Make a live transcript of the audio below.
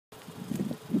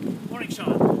Morning,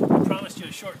 Sean. I promised you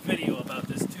a short video about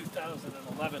this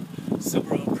 2011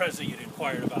 Subaru Impreza you'd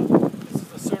inquired about. This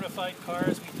is a certified car,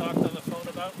 as we talked on the phone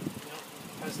about.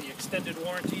 Has the extended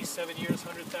warranty, 7 years,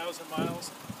 100,000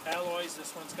 miles. Alloys,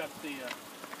 this one's got the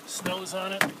snows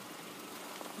on it.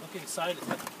 Look inside, it's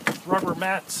got rubber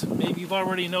mats. Maybe you've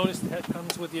already noticed that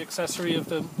comes with the accessory of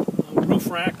the roof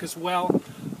rack as well.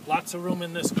 Lots of room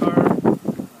in this car.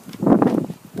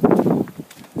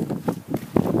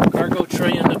 Cargo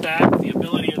tray in the back, the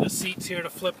ability of the seats here to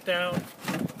flip down,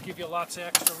 give you lots of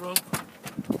extra room,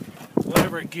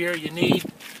 whatever gear you need.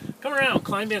 Come around,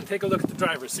 climb in, take a look at the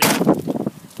driver's seat.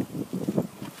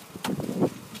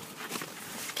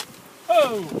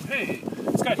 Oh, hey,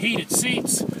 it's got heated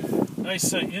seats,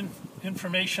 nice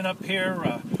information up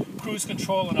here, cruise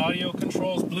control and audio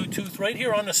controls, Bluetooth right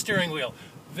here on the steering wheel.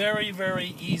 Very,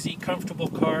 very easy, comfortable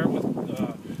car with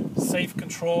safe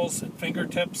controls at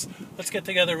fingertips. Let's get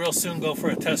together real soon, go for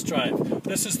a test drive.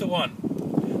 This is the one.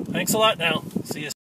 Thanks a lot now. See you soon.